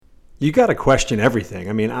You got to question everything.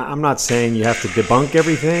 I mean, I'm not saying you have to debunk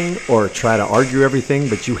everything or try to argue everything,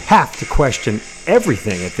 but you have to question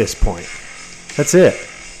everything at this point. That's it.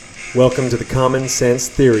 Welcome to the Common Sense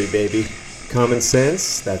Theory, baby. Common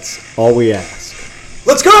sense, that's all we ask.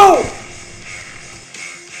 Let's go!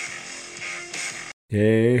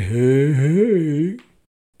 Hey.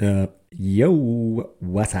 Yo,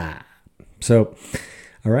 what's up? So,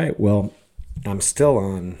 all right, well, I'm still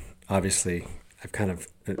on, obviously, I've kind of,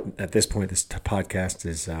 at this point, this podcast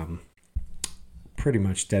is pretty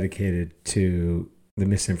much dedicated to the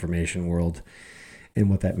misinformation world and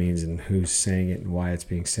what that means and who's saying it and why it's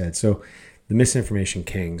being said. So the misinformation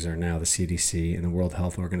kings are now the CDC and the World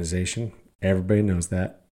Health Organization. Everybody knows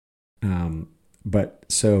that. But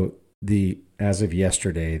so as of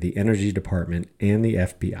yesterday, the Energy Department and the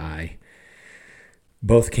FBI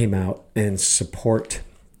both came out and support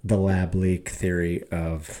the lab leak theory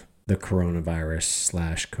of the coronavirus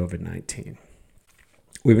 / COVID-19.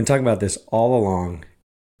 We've been talking about this all along.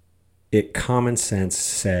 Common sense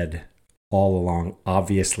said all along,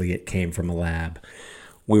 obviously it came from a lab.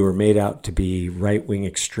 We were made out to be right-wing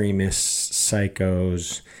extremists,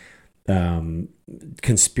 psychos,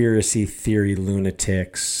 conspiracy theory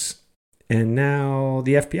lunatics, and now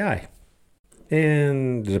the FBI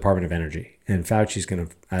and the Department of Energy. And Fauci's going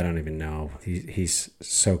to, I don't even know. He's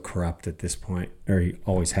so corrupt at this point, or he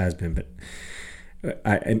always has been, but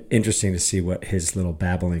interesting to see what his little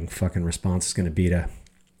babbling fucking response is going to be to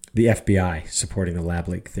the FBI supporting the lab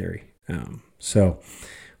leak theory. So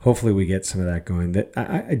hopefully we get some of that going. That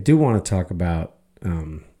I do want to talk about,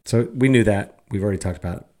 so we knew that. We've already talked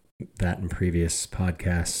about that in previous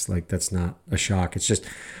podcasts. Like, that's not a shock. It's just,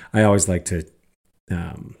 I always like to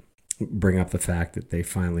bring up the fact that they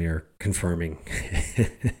finally are confirming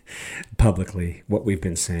publicly what we've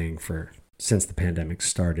been saying since the pandemic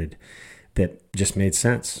started. That just made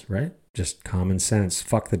sense, right? Just common sense.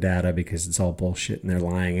 Fuck the data because it's all bullshit and they're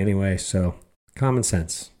lying anyway. So common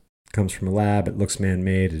sense comes from a lab. It looks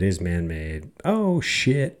man-made. It is man-made. Oh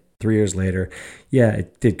shit. 3 years later. Yeah,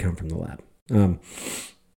 it did come from the lab.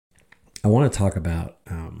 I want to talk about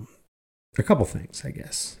a couple things, I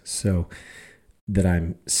guess. So that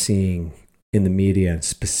I'm seeing in the media, and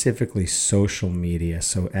specifically social media.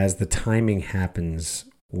 So as the timing happens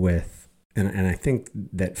with, and I think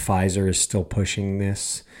that Pfizer is still pushing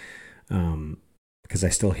this, because I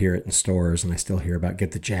still hear it in stores and I still hear about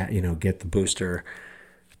get the booster.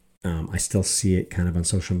 I still see it kind of on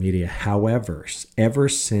social media. However, ever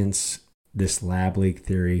since this lab leak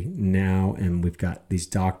theory now, and we've got these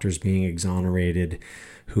doctors being exonerated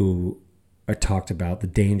who are talked about the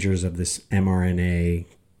dangers of this mRNA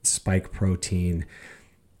spike protein.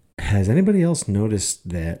 Has anybody else noticed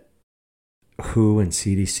that WHO and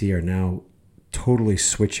CDC are now totally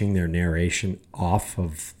switching their narration off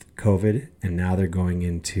of COVID, and now they're going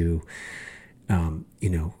into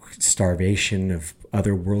starvation of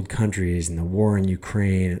other world countries and the war in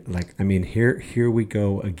Ukraine? Like, I mean, here we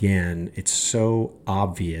go again. It's so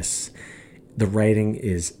obvious. The writing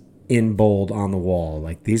is in bold on the wall.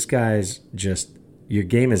 Like, these guys just, your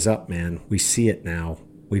game is up, man. We see it now.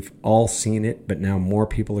 We've all seen it, but now more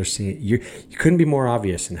people are seeing it. You couldn't be more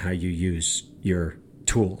obvious in how you use your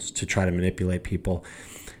tools to try to manipulate people.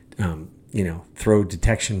 Throw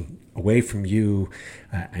detection away from you.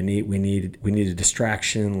 We need a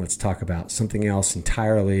distraction. Let's talk about something else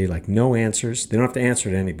entirely. Like, no answers. They don't have to answer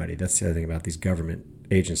to anybody. That's the other thing about these government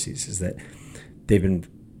agencies, is that they've been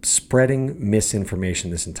spreading misinformation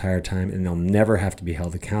this entire time, and they'll never have to be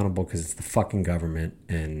held accountable because it's the fucking government,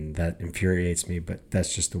 and that infuriates me, but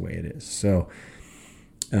that's just the way it is. So,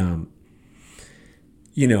 I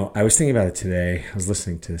was thinking about it today. I was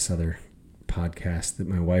listening to this other podcast that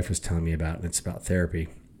my wife was telling me about, and it's about therapy.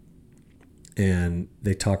 And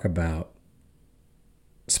they talk about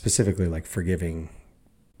specifically like forgiving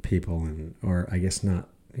people, or I guess not,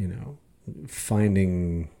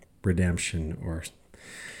 finding redemption, or,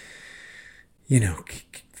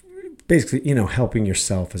 basically, helping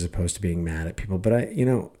yourself as opposed to being mad at people. But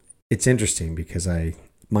it's interesting because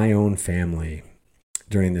my own family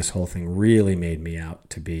during this whole thing really made me out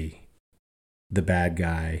to be the bad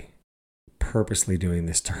guy, purposely doing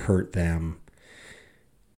this to hurt them,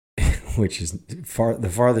 which is the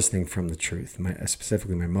farthest thing from the truth.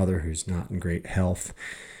 Specifically my mother, who's not in great health,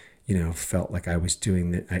 felt like I was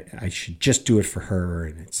doing that. I should just do it for her.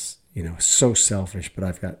 And it's, so selfish, but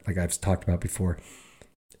I've got, like I've talked about before.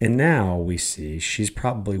 And now we see she's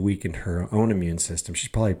probably weakened her own immune system. She's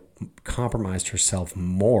probably compromised herself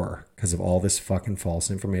more because of all this fucking false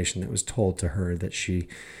information that was told to her that she,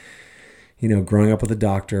 growing up with a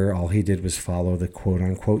doctor, all he did was follow the quote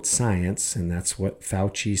unquote science. And that's what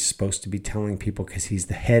Fauci's supposed to be telling people because he's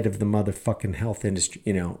the head of the motherfucking health industry,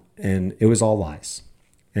 and it was all lies.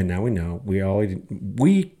 And now we know,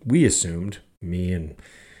 we assumed, me and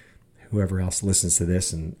whoever else listens to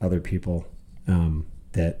this and other people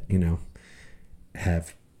that,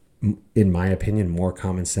 have, in my opinion, more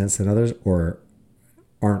common sense than others, or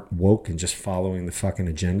aren't woke and just following the fucking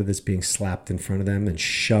agenda that's being slapped in front of them and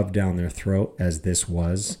shoved down their throat, as this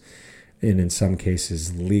was, and in some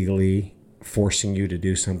cases legally forcing you to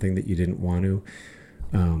do something that you didn't want to,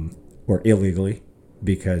 or illegally,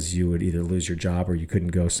 because you would either lose your job or you couldn't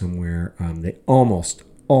go somewhere. They almost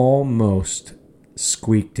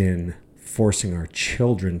squeaked in forcing our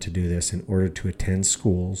children to do this in order to attend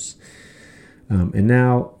schools. And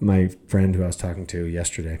now my friend who I was talking to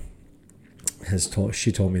yesterday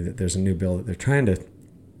she told me that there's a new bill that they're trying to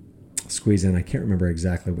squeeze in. I can't remember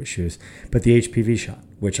exactly what she was, but the HPV shot,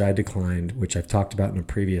 which I declined, which I've talked about in a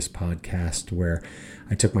previous podcast, where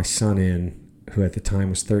I took my son in, who at the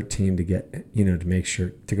time was 13, to get, to make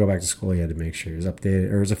sure, to go back to school, he had to make sure he was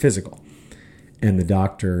updated, or it was a physical. And the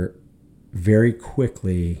doctor very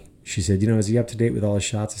quickly, she said, is he up to date with all his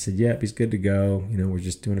shots? I said, yep, he's good to go. We're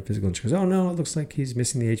just doing a physical. And she goes, oh no, it looks like he's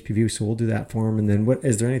missing the HPV. So we'll do that for him. And then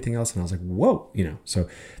is there anything else? And I was like, whoa, so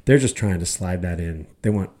they're just trying to slide that in.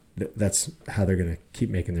 That's how they're going to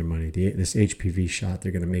keep making their money. This HPV shot,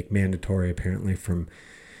 they're going to make mandatory apparently for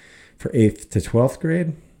 8th to 12th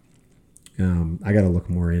grade. I got to look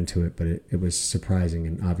more into it, but it was surprising.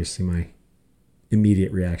 And obviously my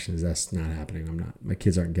immediate reaction is that's not happening. My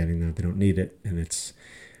kids aren't getting that. They don't need it. And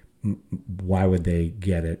why would they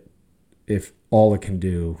get it if all it can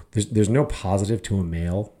do, there's no positive to a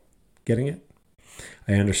male getting it.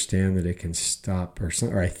 I understand that it can stop or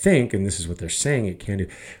I think, and this is what they're saying it can do,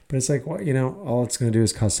 but it's like, all it's going to do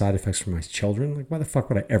is cause side effects for my children. Like, why the fuck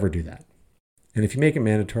would I ever do that? And if you make it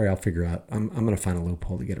mandatory, I'll figure out, I'm going to find a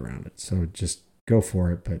loophole to get around it. So just go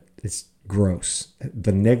for it, but it's gross.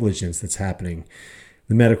 The negligence that's happening,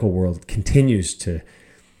 the medical world continues to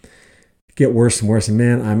get worse and worse. And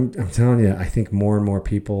man, I'm telling you, I think more and more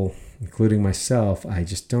people, including myself, I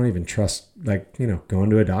just don't even trust, going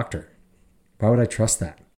to a doctor. Why would I trust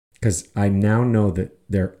that? Because I now know that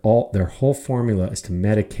their whole formula is to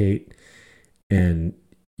medicate and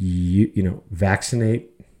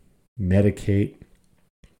vaccinate, medicate,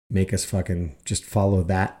 make us fucking just follow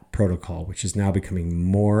that protocol, which is now becoming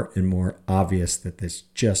more and more obvious that this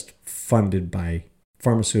just funded by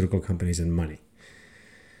pharmaceutical companies and money.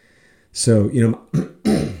 So,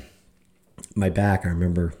 my back, I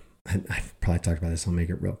remember, I've probably talked about this, I'll make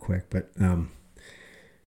it real quick, but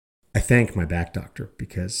I thank my back doctor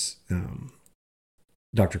because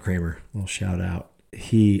Dr. Kramer, little shout out,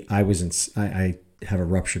 I have a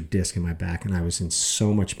ruptured disc in my back and I was in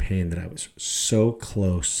so much pain that I was so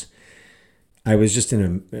close. I was just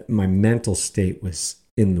my mental state was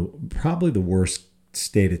in probably the worst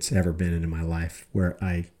state it's ever been in my life, where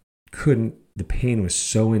the pain was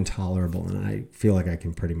so intolerable, and I feel like I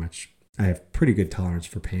have pretty good tolerance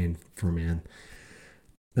for pain for a man.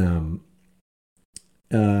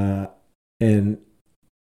 And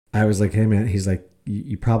I was like, hey man, he's like,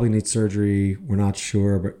 you probably need surgery. We're not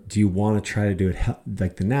sure, but do you want to try to do it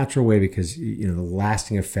like the natural way? Because, the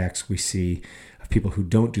lasting effects we see of people who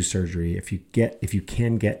don't do surgery, if you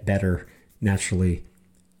can get better naturally,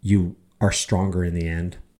 you are stronger in the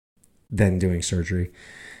end than doing surgery.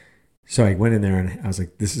 So I went in there and I was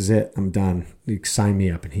like, this is it. I'm done. Sign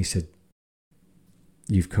me up. And he said,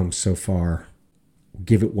 you've come so far.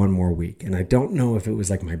 Give it one more week. And I don't know if it was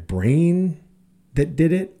like my brain that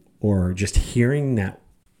did it or just hearing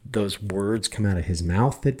those words come out of his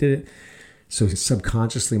mouth that did it. So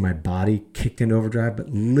subconsciously my body kicked into overdrive, but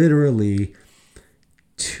literally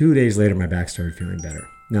 2 days later, my back started feeling better.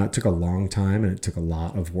 Now it took a long time and it took a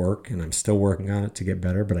lot of work, and I'm still working on it to get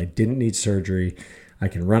better, but I didn't need surgery. I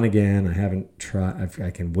can run again. I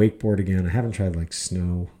can wakeboard again. I haven't tried like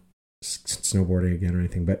snowboarding again or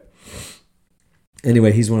anything, but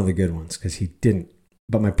anyway, he's one of the good ones because he didn't.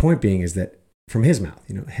 But my point being is that from his mouth,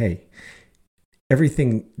 hey,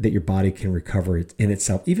 everything that your body can recover in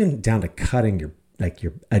itself, even down to cutting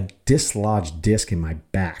a dislodged disc in my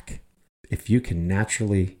back, if you can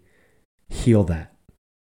naturally heal that,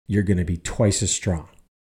 you're going to be twice as strong.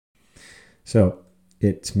 So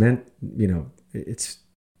it's meant,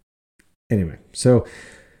 anyway. So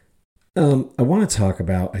I want to talk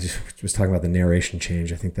about, I just was talking about the narration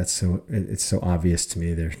change. I think it's so obvious to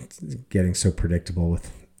me. They're getting so predictable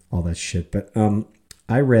with all that shit. But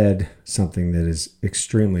I read something that is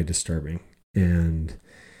extremely disturbing. And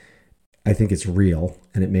I think it's real,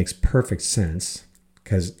 and it makes perfect sense,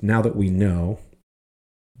 because now that we know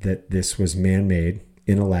that this was man-made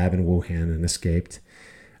in a lab in Wuhan and escaped,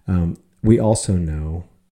 we also know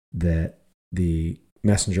that the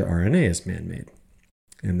messenger RNA is man-made.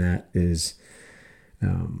 And that is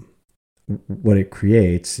what it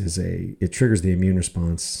creates is it triggers the immune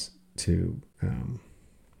response to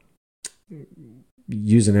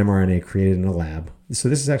use an mRNA created in a lab. So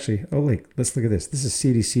this is actually, let's look at this. This is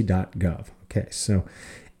cdc.gov. Okay, so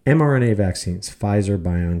mRNA vaccines, Pfizer,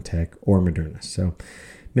 BioNTech, or Moderna. So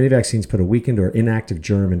many vaccines put a weakened or inactive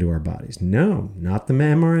germ into our bodies. No, not the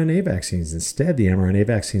mRNA vaccines. Instead, the mRNA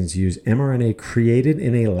vaccines use mRNA created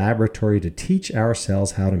in a laboratory to teach our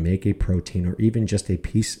cells how to make a protein, or even just a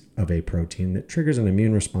piece of a protein that triggers an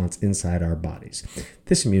immune response inside our bodies.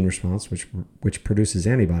 This immune response, which produces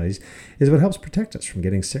antibodies, is what helps protect us from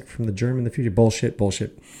getting sick from the germ in the future. Bullshit.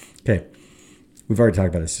 Okay, we've already talked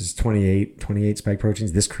about this. This is 28 spike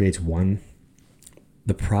proteins. This creates one.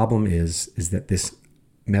 The problem is that this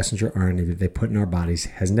messenger RNA that they put in our bodies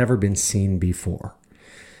has never been seen before.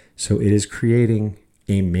 So it is creating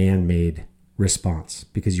a man-made response,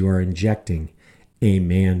 because you are injecting a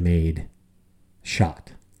man-made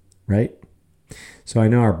shot, right? So I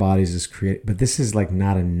know our bodies is create, but this is like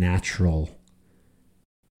not a natural.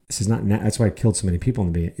 This is not. That's why it killed so many people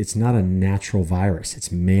in the beginning. It's not a natural virus.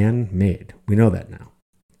 It's man-made. We know that now.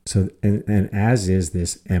 So and as is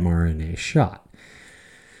this mRNA shot.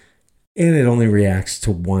 And it only reacts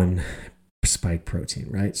to one spike protein,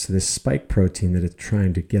 right? So this spike protein that it's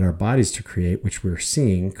trying to get our bodies to create, which we're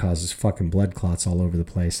seeing causes fucking blood clots all over the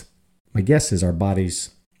place. My guess is our bodies,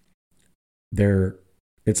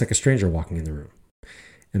 it's like a stranger walking in the room,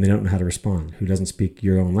 and they don't know how to respond. Who doesn't speak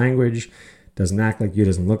your own language, doesn't act like you,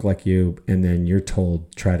 doesn't look like you, and then you're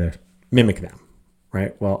told, try to mimic them,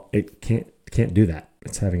 right? Well, it can't do that.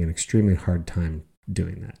 It's having an extremely hard time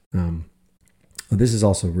doing that. This is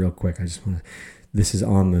also real quick. This is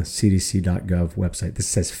on the cdc.gov website. This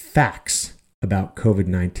says facts about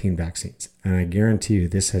COVID-19 vaccines. And I guarantee you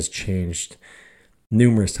this has changed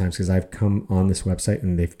numerous times, because I've come on this website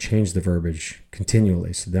and they've changed the verbiage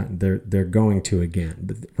continually. So that they're going to again.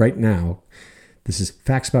 But right now, this is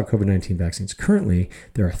facts about COVID-19 vaccines. Currently,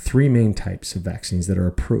 there are 3 main types of vaccines that are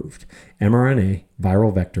approved: mRNA,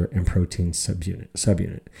 viral vector, and protein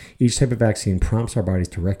subunit. Each type of vaccine prompts our bodies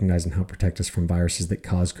to recognize and help protect us from viruses that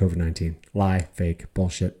cause COVID-19. Lie, fake,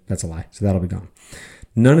 bullshit. That's a lie. So that'll be gone.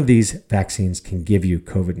 None of these vaccines can give you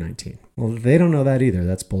COVID-19. Well, they don't know that either.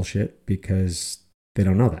 That's bullshit, because they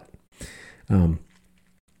don't know that.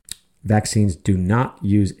 Vaccines do not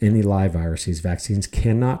use any live viruses. Vaccines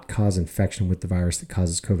cannot cause infection with the virus that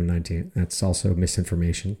causes COVID-19. That's also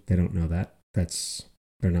misinformation. They don't know that.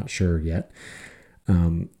 They're not sure yet.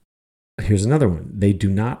 Here's another one. They do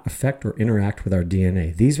not affect or interact with our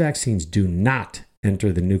DNA. These vaccines do not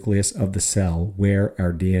enter the nucleus of the cell where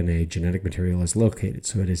our DNA genetic material is located.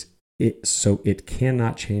 So it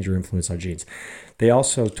cannot change or influence our genes. They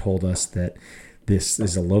also told us that this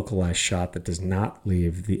is a localized shot that does not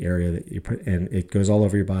leave the area that you put, and it goes all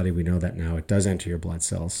over your body. We know that now. It does enter your blood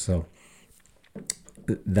cells. So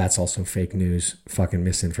that's also fake news, fucking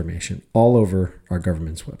misinformation, all over our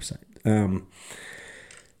government's website.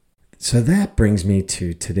 So that brings me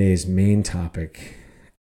to today's main topic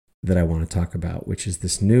that I want to talk about, which is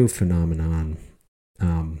this new phenomenon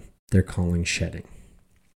they're calling shedding.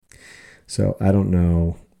 So I don't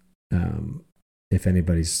know if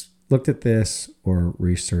anybody's looked at this or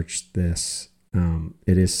researched this.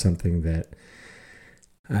 It is something that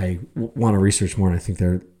I want to research more, and I think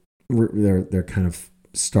they're kind of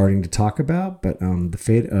starting to talk about. But the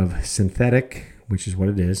fate of synthetic, which is what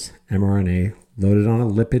it is, mRNA loaded on a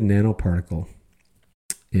lipid nanoparticle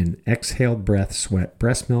in exhaled breath, sweat,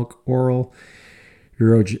 breast milk, oral,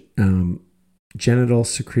 genital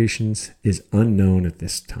secretions is unknown at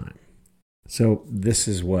this time. So this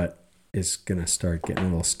is what is going to start getting a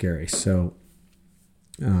little scary. So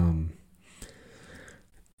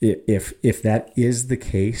if that is the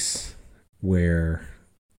case, where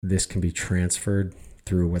this can be transferred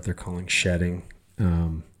through what they're calling shedding,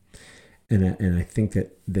 and I think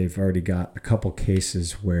that they've already got a couple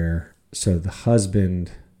cases where, so the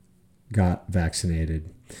husband got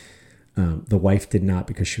vaccinated. The wife did not,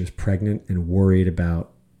 because she was pregnant and worried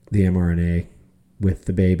about the mRNA with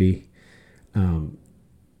the baby.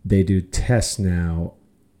 They do tests now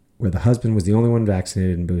where the husband was the only one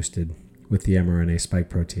vaccinated and boosted with the mRNA spike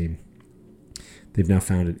protein. They've now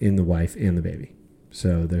found it in the wife and the baby.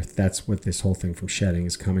 So that's what this whole thing from shedding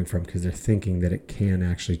is coming from, because they're thinking that it can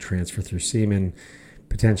actually transfer through semen,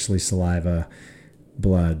 potentially saliva,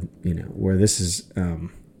 blood, where this is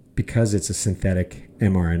because it's a synthetic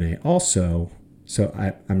mRNA also, so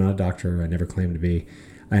I'm not a doctor, I never claimed to be,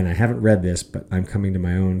 and I haven't read this, but I'm coming to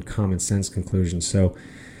my own common sense conclusion. So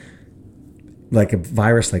like a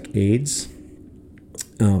virus like AIDS,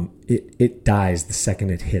 it dies the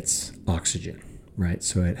second it hits oxygen, right?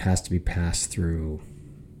 So it has to be passed through,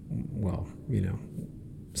 well,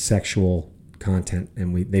 sexual content,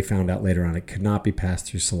 and they found out later on it could not be passed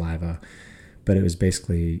through saliva, but it was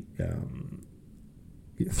basically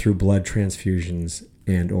through blood transfusions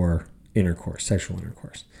and or intercourse, sexual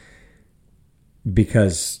intercourse,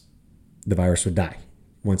 because the virus would die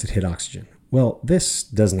once it hit oxygen. Well, this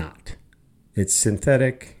does not. It's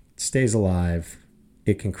synthetic, it stays alive,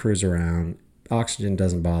 it can cruise around, oxygen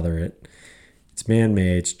doesn't bother it, it's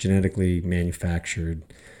man-made, it's genetically manufactured.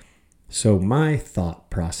 So my thought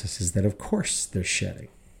process is that of course there's shedding,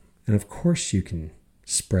 and of course you can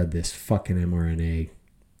spread this fucking mRNA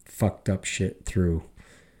fucked up shit through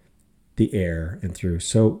the air and through.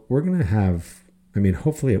 So we're going to have,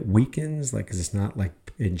 hopefully it weakens, like, 'cause it's not like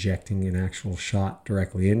injecting an actual shot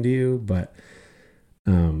directly into you, but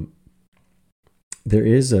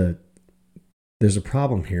there's a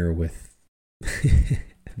problem here with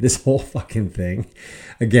this whole fucking thing.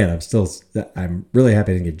 Again, I'm really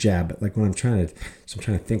happy I didn't get jabbed, but like when I'm trying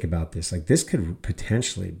to think about this, like this could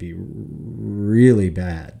potentially be really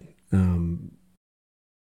bad,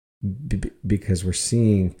 because we're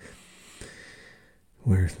seeing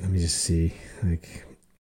let me just see, like,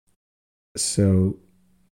 so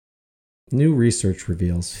new research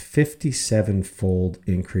reveals 57-fold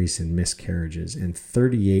increase in miscarriages and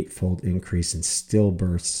 38-fold increase in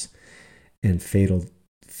stillbirths and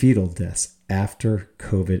fetal deaths after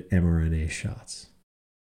COVID mRNA shots.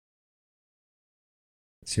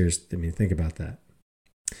 Seriously, think about that.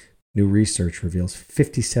 New research reveals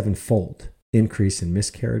 57-fold increase in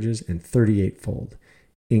miscarriages and 38-fold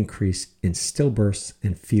increase in stillbirths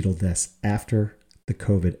and fetal deaths after the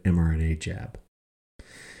COVID mRNA jab.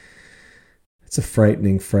 It's a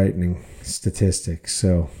frightening statistic.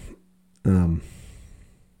 So,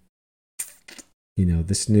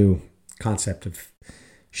 this new concept of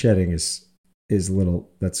shedding is a little,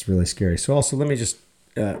 that's really scary. So also, let me just,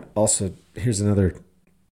 here's another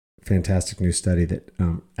fantastic new study that,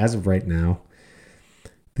 as of right now,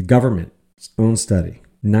 the government's own study,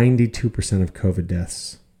 92% of COVID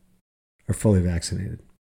deaths are fully vaccinated.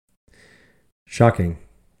 Shocking,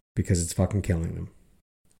 because it's fucking killing them.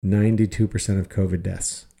 92% of COVID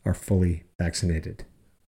deaths are fully vaccinated.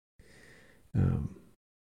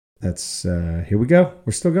 That's here we go.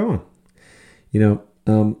 We're still going.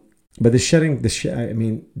 But the shedding,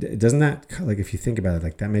 doesn't that, like, if you think about it,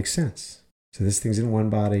 like, that makes sense. So this thing's in one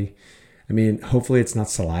body. Hopefully it's not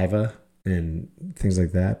saliva and things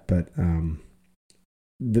like that. But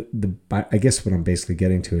I guess what I'm basically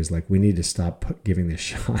getting to is, like, we need to stop giving this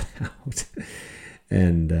shot out,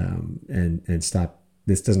 and stop.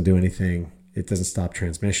 This doesn't do anything. It doesn't stop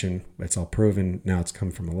transmission. It's all proven. Now it's come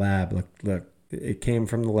from a lab. Look, it came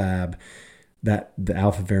from the lab. That the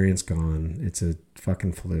alpha variant's gone. It's a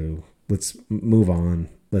fucking flu. Let's move on.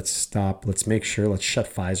 Let's stop. Let's make sure. Let's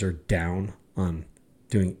shut Pfizer down on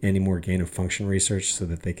doing any more gain of function research so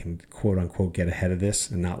that they can, quote unquote, get ahead of this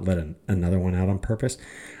and not let another one out on purpose.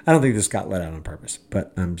 I don't think this got let out on purpose,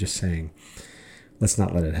 but I'm just saying, let's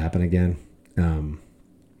not let it happen again.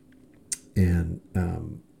 And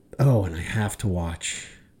I have to watch,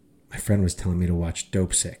 my friend was telling me to watch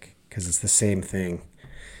Dope Sick, because it's the same thing,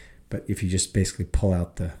 but if you just basically pull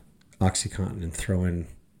out the OxyContin and throw in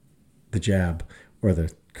the jab or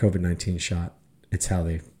the COVID-19 shot, it's how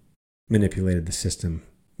they manipulated the system,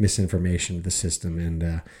 misinformation of the system,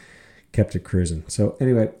 and kept it cruising. So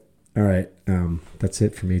anyway, all right, that's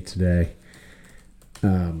it for me today. I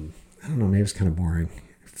don't know, maybe it's kind of boring.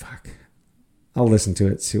 Fuck. I'll listen to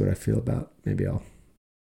it, see what I feel about. Maybe I'll.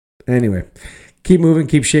 Anyway, keep moving,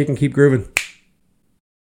 keep shaking, keep grooving.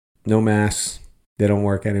 No masks. They don't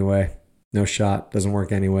work anyway. No shot. Doesn't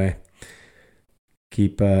work anyway.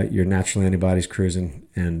 Keep your natural antibodies cruising,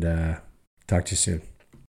 and talk to you soon.